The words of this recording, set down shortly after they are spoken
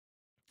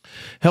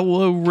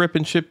Hello, Rip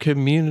and Chip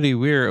community.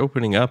 We are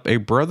opening up a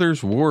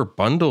Brothers War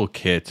bundle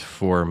kit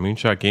for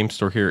Moonshot Game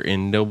Store here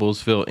in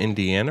Noblesville,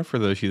 Indiana. For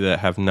those of you that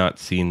have not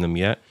seen them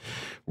yet,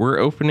 we're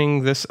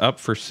opening this up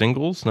for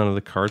singles. None of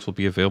the cards will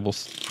be available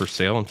for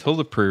sale until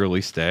the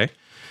pre-release day.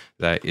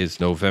 That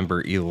is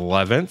November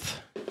 11th.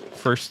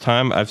 First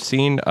time I've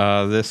seen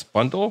this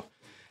bundle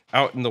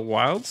out in the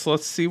wild. So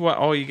let's see what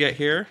all you get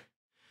here.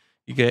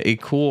 You get a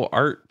cool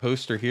art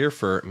poster here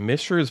for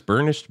Mishra's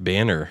Burnished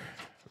Banner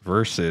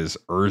versus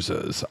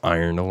Urza's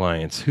Iron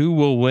Alliance. Who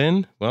will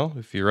win? Well,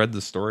 if you read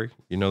the story,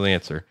 you know the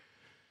answer.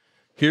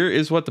 Here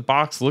is what the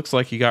box looks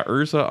like. You got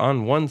Urza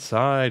on one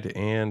side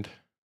and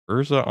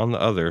Urza on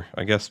the other.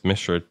 I guess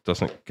Mishra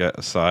doesn't get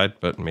a side,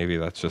 but maybe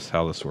that's just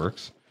how this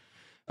works.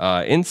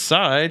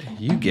 Inside,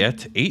 you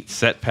get 8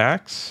 set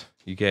packs.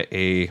 You get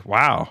a,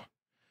 wow,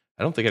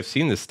 I don't think I've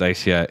seen this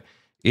dice yet.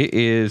 It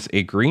is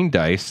a green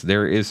dice.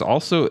 There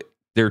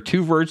are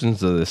 2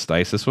 versions of this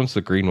dice. This one's the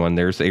green one.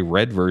 There's a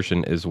red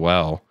version as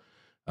well.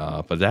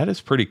 But that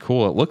is pretty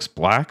cool. It looks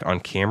black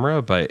on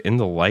camera, but in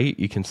the light,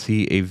 you can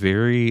see a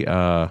very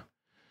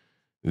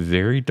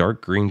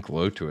dark green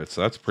glow to it.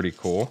 So that's pretty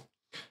cool.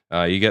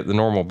 You get the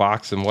normal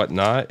box and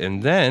whatnot.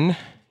 And then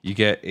you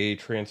get a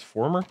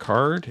Transformer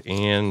card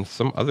and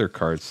some other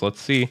cards. So let's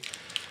see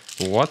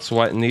what's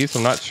what in these.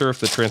 I'm not sure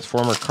if the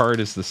Transformer card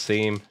is the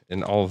same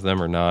in all of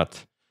them or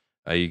not.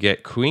 You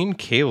get Queen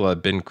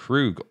Kayla Ben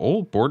Krug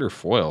Old Border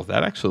Foil.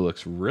 That actually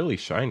looks really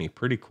shiny.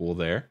 Pretty cool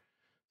there.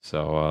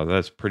 So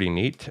that's pretty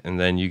neat. And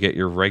then you get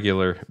your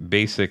regular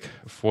basic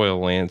foil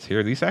lands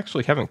here. These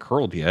actually haven't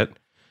curled yet,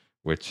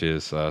 which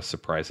is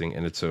surprising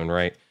in its own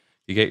right.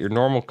 You get your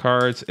normal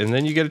cards, and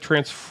then you get a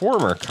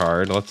Transformer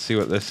card. Let's see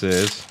what this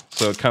is.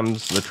 So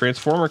the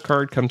Transformer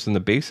card comes in the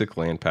basic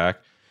land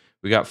pack.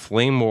 We got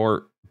Flame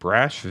War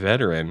Brash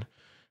Veteran.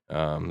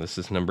 This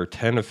is number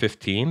 10 of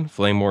 15,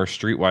 Flame War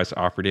Streetwise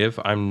Operative.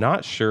 I'm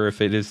not sure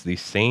if it is the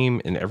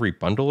same in every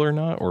bundle or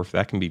not, or if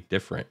that can be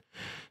different.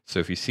 So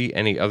if you see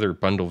any other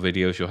bundle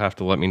videos, you'll have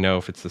to let me know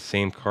if it's the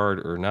same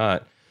card or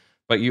not.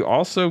 But you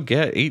also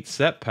get 8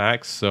 set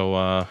packs,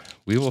 so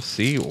we will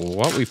see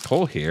what we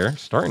pull here.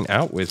 Starting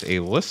out with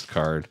a list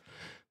card.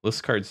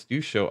 List cards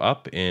do show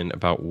up in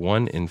about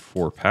 1 in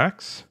 4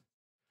 packs.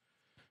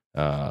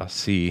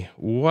 See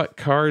what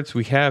cards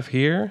we have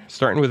here.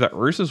 Starting with the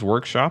Urza's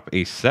Workshop,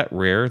 a set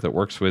rare that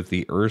works with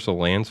the Urza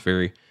lands.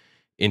 Very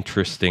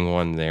interesting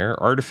one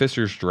there.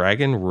 Artificer's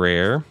Dragon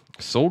rare.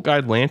 Soul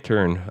Guide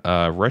Lantern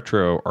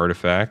retro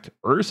artifact.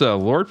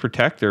 Urza Lord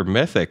Protector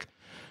mythic.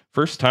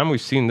 First time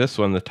we've seen this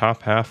one, the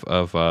top half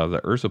of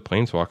the Urza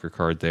Planeswalker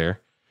card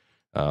there.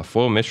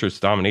 Foil Mishra's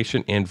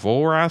Domination and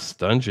Volras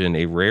Dungeon,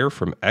 a rare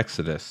from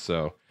Exodus.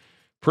 So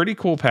pretty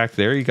cool pack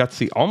there. You got to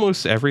see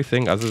almost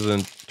everything other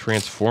than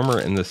Transformer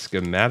and the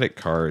schematic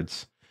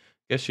cards.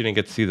 Guess you didn't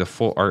get to see the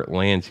full art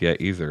lands yet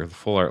either. The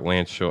full art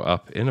lands show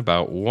up in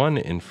about 1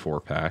 in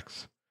 4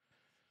 packs.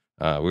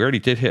 We already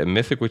did hit a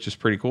mythic, which is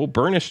pretty cool.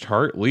 Burnished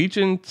Heart,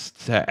 Legions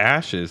to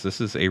Ashes. This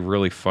is a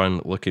really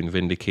fun looking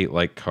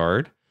Vindicate-like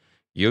card.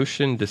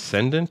 Yoshin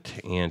Descendant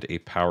and a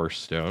Power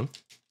Stone.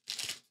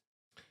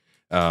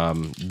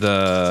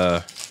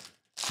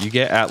 You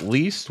get at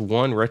least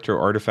 1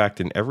 retro artifact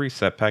in every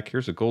set pack.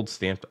 Here's a gold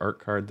stamped art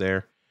card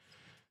there.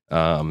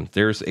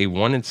 There's a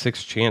 1 in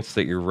 6 chance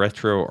that your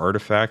retro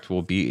artifact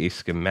will be a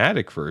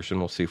schematic version.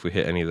 We'll see if we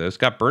hit any of those.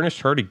 Got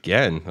Burnished Heart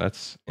again.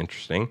 That's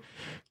interesting.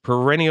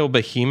 Perennial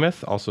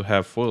Behemoth. Also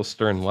have Foil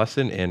Stern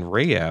Lesson and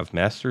Rayav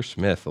Master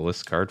Smith, a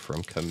list card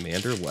from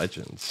Commander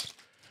Legends.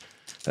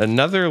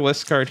 Another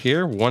list card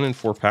here, 1 in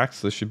 4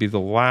 packs. This should be the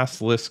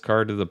last list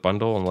card of the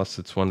bundle, unless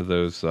it's one of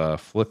those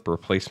flip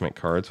replacement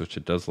cards, which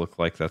it does look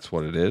like that's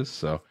what it is.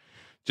 So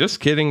just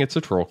kidding, it's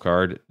a troll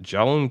card.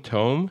 Jalum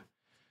Tome,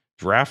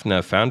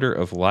 Drafna, founder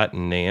of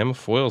Latin Nam,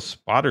 Foil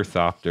Spotter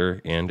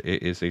Thopter, and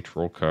it is a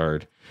troll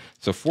card.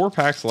 So 4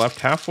 packs left,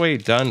 halfway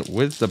done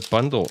with the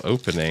bundle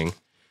opening.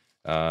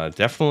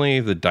 Definitely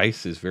the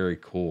dice is very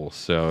cool.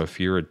 So if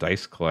you're a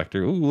dice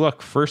collector, ooh,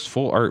 look, first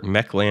full art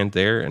mech land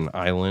there, an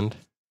island.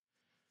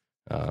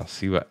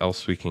 See what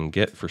else we can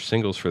get for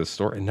singles for the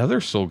store. Another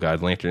Soul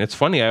Guide Lantern. It's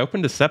funny, I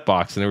opened a set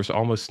box and there was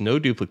almost no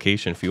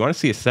duplication. If you want to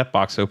see a set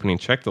box opening,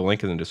 check the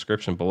link in the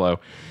description below.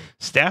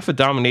 Staff of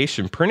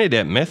Domination printed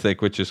at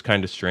Mythic, which is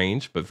kind of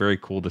strange, but very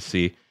cool to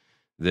see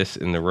this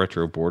in the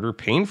retro border.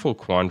 Painful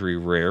Quandary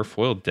rare,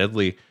 Foil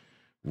Deadly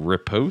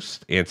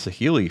Riposte, and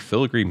Saheeli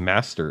Filigree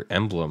Master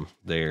emblem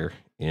there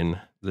in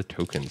the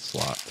token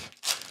slot.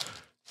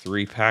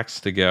 3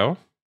 packs to go,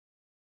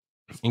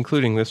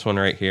 including this one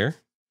right here.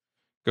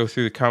 Go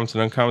through the commons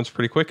and uncommons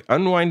pretty quick.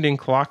 Unwinding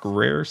Clock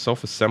rare,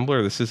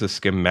 Self-Assembler. This is a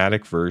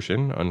schematic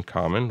version,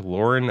 uncommon.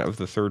 Lauren of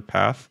the Third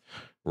Path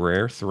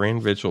rare,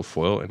 Thran Vigil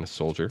foil, and a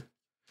soldier.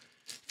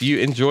 If you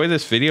enjoy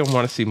this video and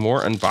want to see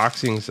more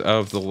unboxings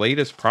of the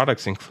latest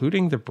products,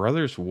 including the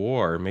Brothers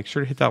War, make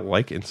sure to hit that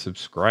like and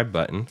subscribe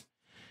button.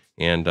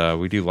 And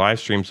we do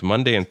live streams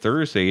Monday and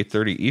Thursday,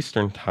 8:30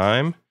 Eastern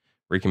time,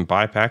 where you can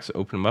buy packs,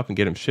 open them up, and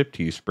get them shipped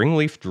to you.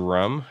 Springleaf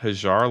Drum,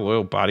 Hajar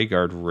Loyal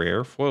Bodyguard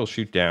rare, foil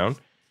shoot down,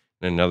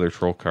 and another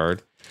troll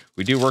card.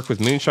 We do work with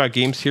Moonshot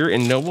Games here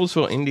in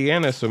Noblesville,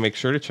 Indiana, so make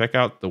sure to check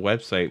out the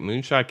website,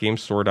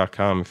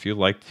 moonshotgamestore.com, if you'd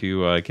like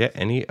to get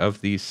any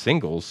of these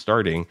singles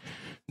starting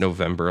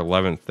November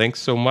 11th. Thanks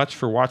so much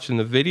for watching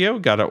the video.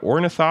 Got an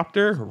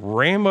Ornithopter,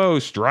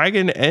 Ramos,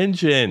 Dragon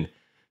Engine.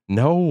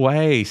 No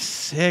way.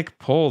 Sick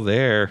pull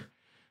there.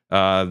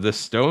 The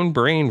Stone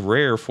Brain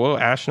Rare, Foil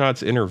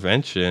Astronaut's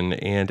Intervention,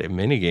 and a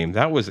minigame.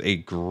 That was a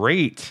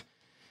great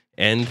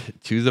end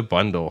to the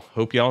bundle.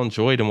 Hope y'all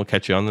enjoyed, and we'll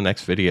catch you on the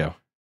next video.